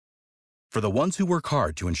For the ones who work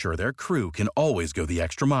hard to ensure their crew can always go the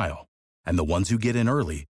extra mile, and the ones who get in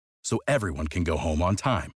early so everyone can go home on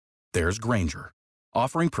time, there's Grainger,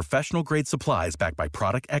 offering professional-grade supplies backed by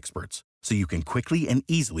product experts so you can quickly and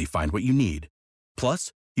easily find what you need.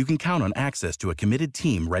 Plus, you can count on access to a committed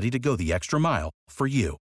team ready to go the extra mile for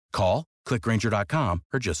you. Call, click Grainger.com,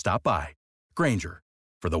 or just stop by. Grainger,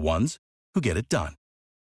 for the ones who get it done.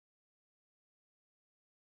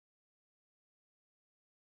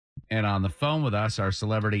 And on the phone with us, our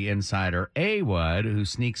celebrity insider, A. Wood, who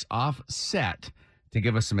sneaks off set to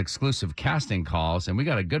give us some exclusive casting calls. And we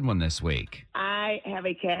got a good one this week. I have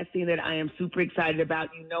a casting that I am super excited about.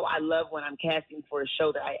 You know, I love when I'm casting for a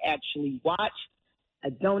show that I actually watch. I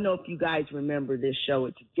don't know if you guys remember this show.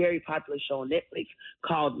 It's a very popular show on Netflix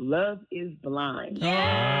called Love is Blind.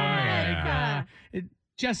 Yeah.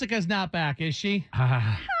 Jessica's not back, is she?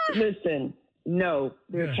 Listen, no,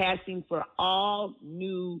 they're casting for all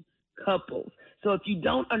new couples. So if you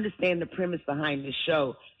don't understand the premise behind the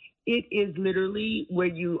show, it is literally where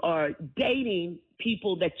you are dating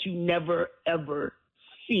people that you never, ever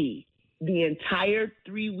see. The entire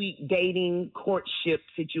 3-week dating courtship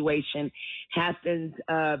situation happens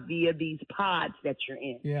via these pods that you're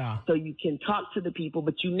in. Yeah. So you can talk to the people,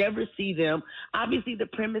 but you never see them. Obviously, the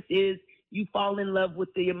premise is you fall in love with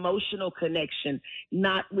the emotional connection,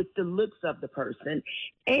 not with the looks of the person.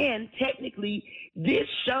 And technically, this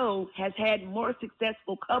show has had more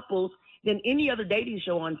successful couples than any other dating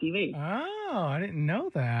show on TV. Oh, I didn't know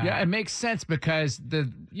that. Yeah, it makes sense because the,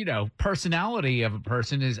 personality of a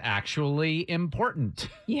person is actually important.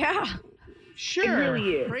 Yeah. Sure. It really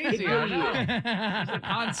is. Crazy. It really is. It's a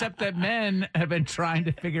concept that men have been trying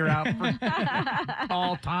to figure out for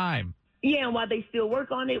all time. Yeah, and while they still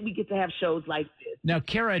work on it, we get to have shows like this. Now,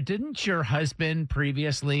 Kara, didn't your husband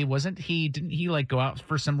previously, didn't he like go out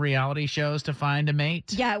for some reality shows to find a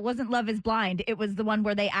mate? Yeah, it wasn't Love is Blind. It was the one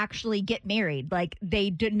where they actually get married. Like,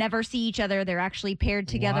 they never see each other. They're actually paired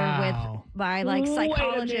together by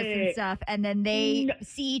psychologists and stuff. And then they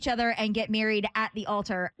see each other and get married at the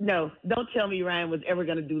altar. No, don't tell me Ryan was ever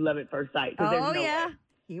going to do Love at First Sight. Oh, yeah. Way.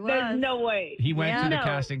 He was. There's no way. He went through the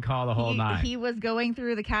casting call the whole night. He was going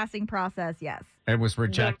through the casting process, yes. And was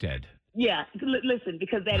rejected. Yeah, listen,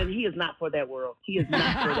 because he is not for that world. He is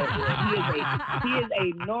not for that world. He is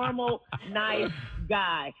a normal, nice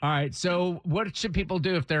guy. All right, so what should people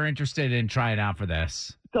do if they're interested in trying out for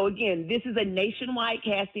this? So again, this is a nationwide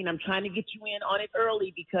casting. I'm trying to get you in on it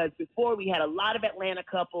early because before we had a lot of Atlanta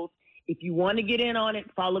couples. If you want to get in on it,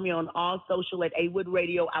 follow me on all social at A Wood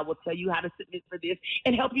Radio. I will tell you how to submit for this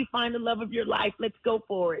and help you find the love of your life. Let's go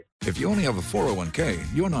for it. If you only have a 401k,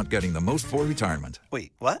 you're not getting the most for retirement.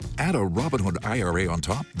 Wait, what? Add a Robinhood IRA on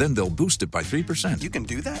top, then they'll boost it by 3%. You can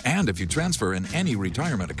do that? And if you transfer in any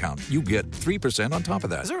retirement account, you get 3% on top of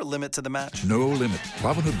that. Is there a limit to the match? No limit.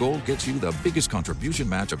 Robinhood Gold gets you the biggest contribution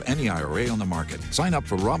match of any IRA on the market. Sign up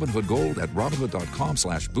for Robinhood Gold at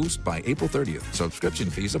Robinhood.com/boost by April 30th. Subscription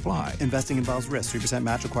fees apply. Investing involves risk. 3%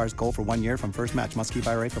 match requires gold for 1 year from first match. Must keep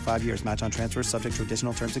IRA for 5 years. Match on transfers subject to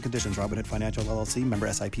additional terms and conditions. Robinhood Financial LLC, member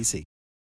SIPC.